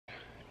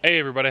Hey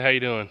everybody, how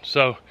you doing?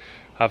 So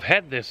I've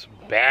had this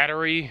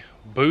battery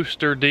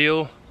booster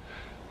deal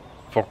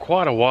for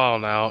quite a while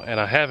now, and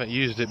I haven't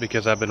used it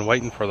because I've been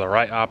waiting for the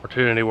right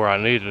opportunity where I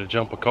needed to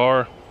jump a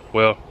car.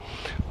 Well,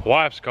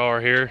 wife's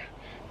car here,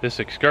 this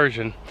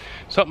Excursion,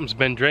 something's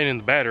been draining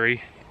the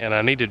battery and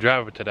I need to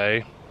drive it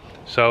today.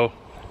 So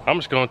I'm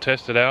just gonna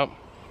test it out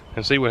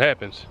and see what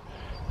happens.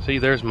 See,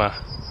 there's my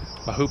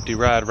hoopty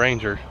ride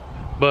Ranger.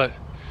 But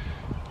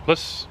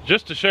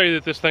just to show you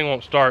that this thing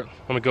won't start,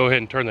 I'm gonna go ahead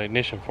and turn the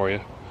ignition for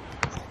you.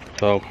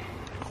 So,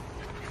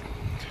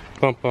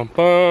 bum bum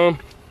bum.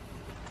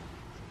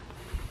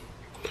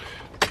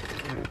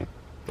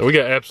 We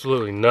got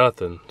absolutely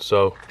nothing.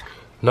 So,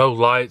 no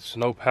lights,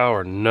 no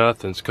power,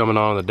 nothing's coming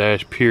on the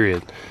dash,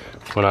 period,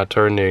 when I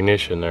turn the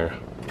ignition there.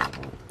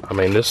 I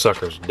mean, this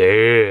sucker's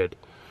dead.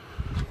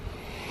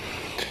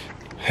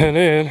 And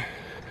then,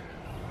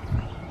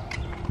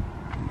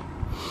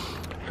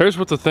 here's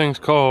what the thing's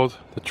called,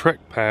 the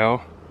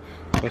TrekPow.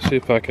 Let's see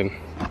if I can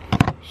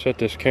set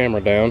this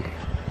camera down.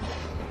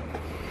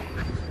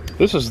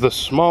 This is the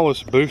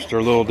smallest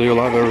booster little deal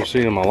I've ever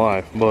seen in my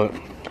life, but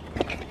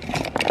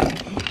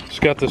it's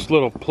got this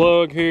little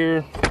plug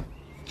here.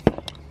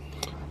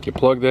 You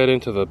plug that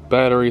into the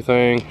battery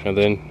thing, and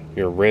then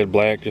you're red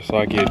black just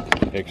like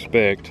you'd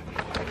expect.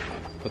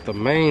 But the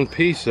main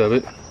piece of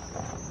it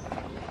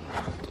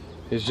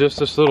is just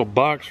this little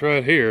box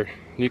right here.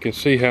 You can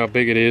see how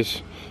big it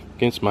is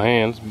against my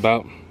hands,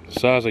 about the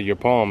size of your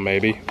palm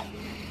maybe.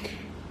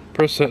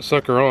 Press that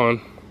sucker on.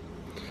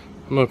 I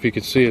don't know if you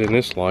can see it in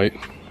this light.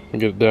 I'll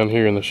get it down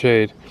here in the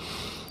shade.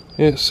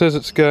 It says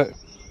it's got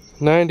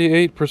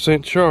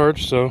 98%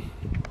 charge, so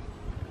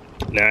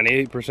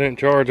 98%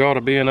 charge ought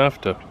to be enough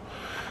to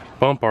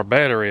bump our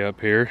battery up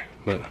here.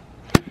 But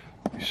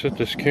you set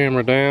this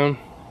camera down,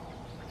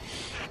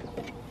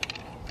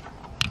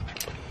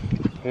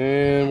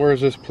 and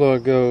where's this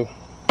plug go?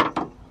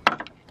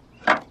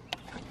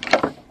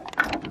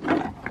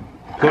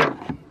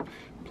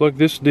 Plug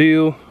this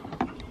deal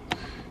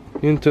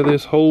into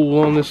this hole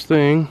on this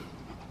thing,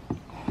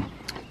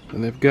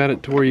 and they've got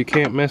it to where you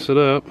can't mess it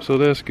up, so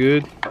that's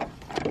good.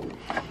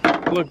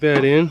 Plug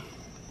that in.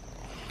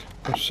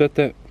 I'll set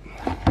that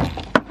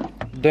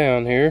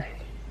down here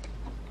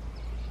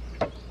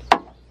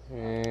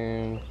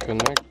and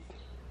connect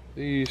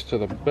these to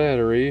the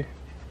battery.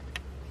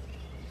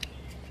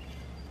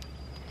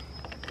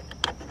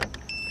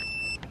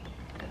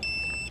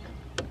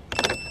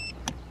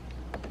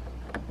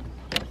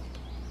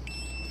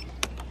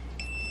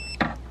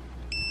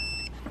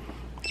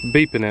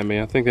 Beeping at me.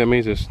 I think that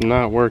means it's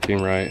not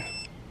working right.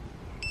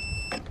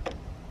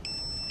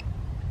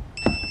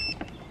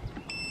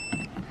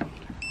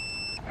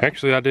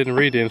 Actually, I didn't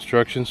read the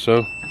instructions,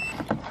 so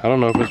I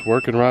don't know if it's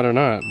working right or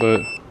not,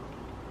 but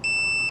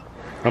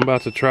I'm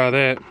about to try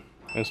that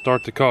and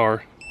start the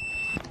car.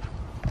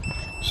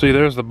 See,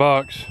 there's the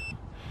box.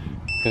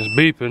 It's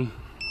beeping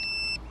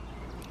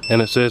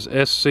and it says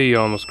SC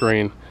on the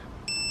screen.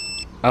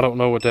 I don't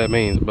know what that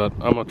means, but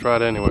I'm gonna try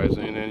it anyways.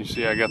 And then you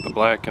see I got the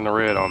black and the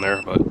red on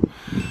there, but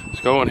let's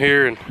go in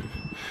here and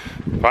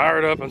fire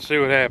it up and see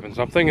what happens.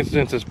 I'm thinking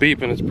since it's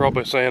beeping, it's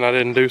probably saying I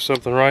didn't do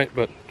something right,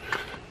 but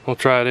we'll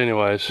try it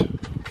anyways.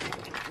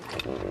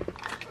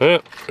 Yeah,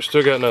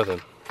 still got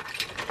nothing.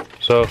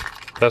 So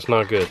that's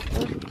not good.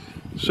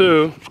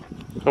 So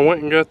I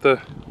went and got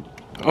the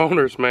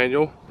owner's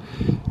manual,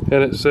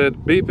 and it said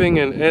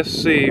beeping and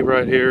SC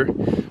right here.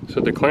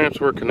 So the clamps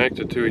were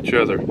connected to each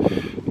other.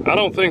 I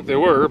don't think they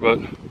were, but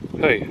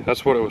hey,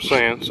 that's what it was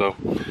saying. So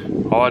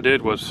all I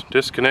did was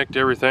disconnect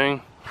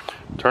everything,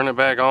 turn it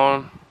back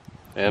on,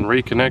 and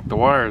reconnect the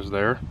wires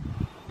there.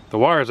 The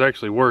wires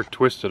actually were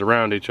twisted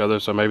around each other,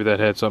 so maybe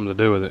that had something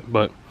to do with it.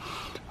 But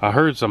I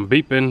heard some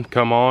beeping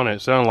come on, and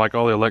it sounded like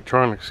all the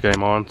electronics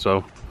came on.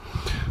 So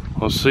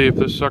let's see if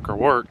this sucker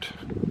worked.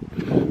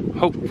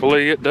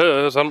 Hopefully it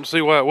does. I don't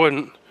see why it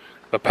wouldn't.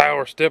 The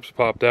power steps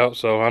popped out,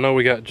 so I know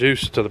we got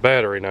juice to the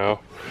battery now.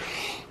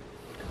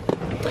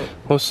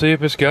 Let's see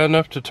if it's got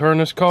enough to turn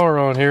this car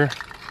on here.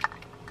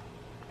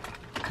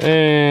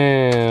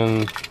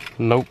 And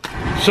nope.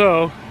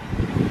 So,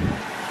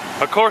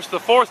 of course, the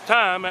fourth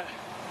time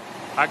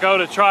I go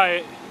to try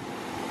it,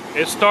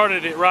 it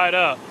started it right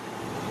up.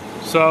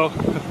 So,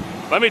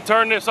 let me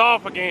turn this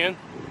off again.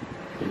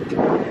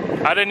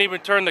 I didn't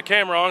even turn the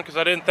camera on because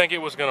I didn't think it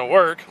was gonna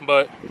work,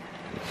 but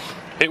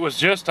it was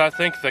just, I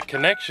think the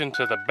connection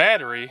to the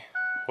battery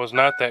was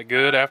not that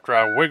good. After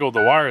I wiggled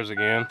the wires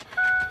again,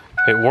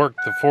 it worked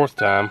the fourth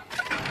time.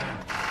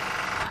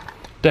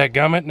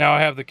 Dadgummit, now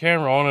I have the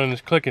camera on and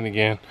it's clicking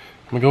again.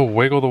 I'm gonna go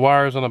wiggle the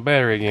wires on the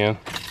battery again.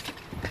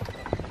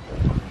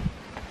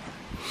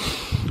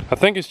 I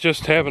think it's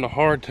just having a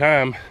hard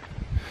time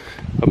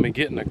of me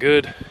getting a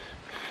good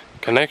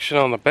connection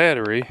on the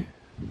battery.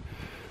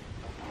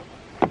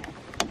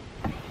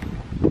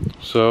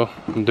 So,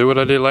 do what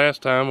I did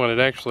last time when it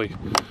actually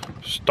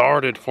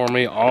started for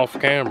me off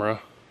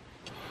camera.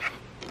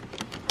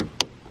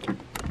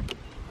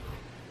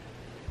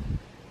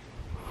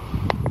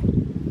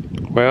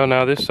 Well,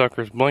 now this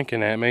sucker's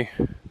blinking at me.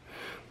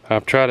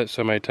 I've tried it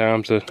so many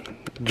times, the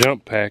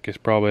jump pack is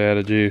probably out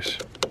of juice.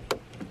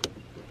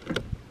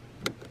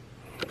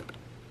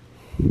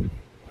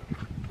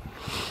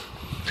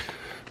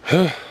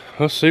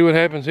 Let's see what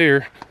happens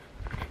here.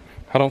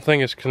 I don't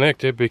think it's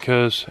connected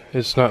because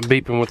it's not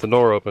beeping with the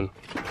door open.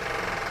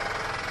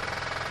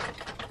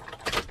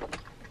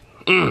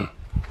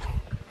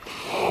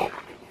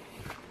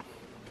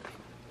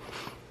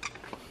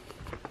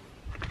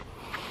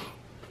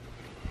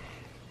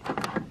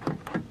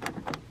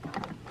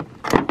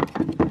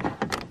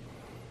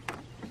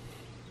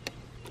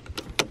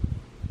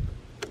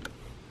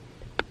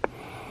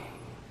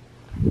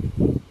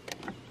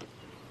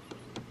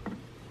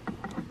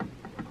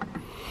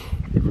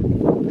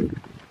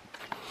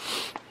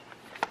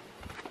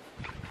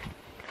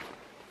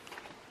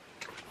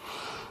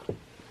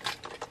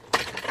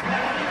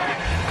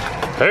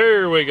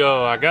 There we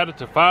go, I got it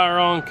to fire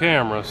on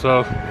camera,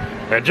 so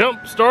that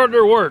jump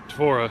starter worked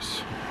for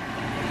us.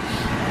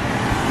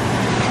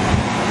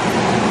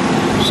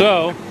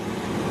 So,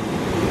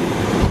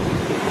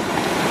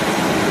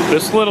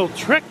 this little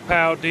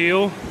TrekPow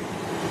deal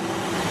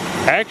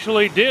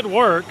actually did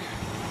work,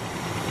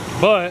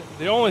 but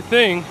the only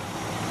thing,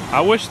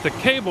 I wish the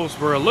cables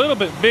were a little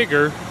bit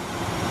bigger.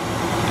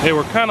 They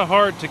were kind of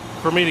hard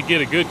for me to get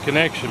a good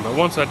connection, but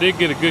once I did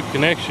get a good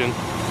connection,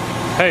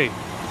 hey,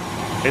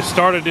 it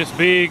started this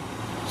big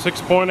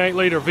 6.8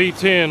 liter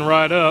V10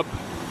 right up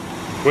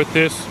with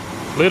this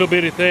little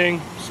bitty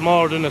thing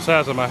smaller than the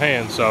size of my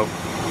hand. So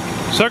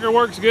sucker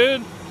works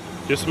good,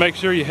 just make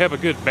sure you have a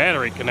good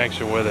battery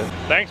connection with it.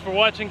 Thanks for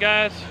watching,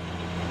 guys.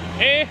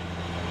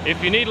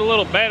 If you need a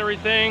little battery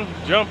thing,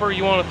 jumper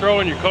you want to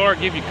throw in your car,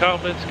 give you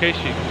confidence in case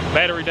your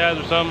battery dies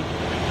or something,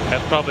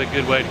 that's probably a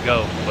good way to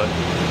go. But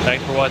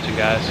thanks for watching,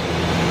 guys.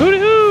 Hooty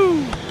hoo!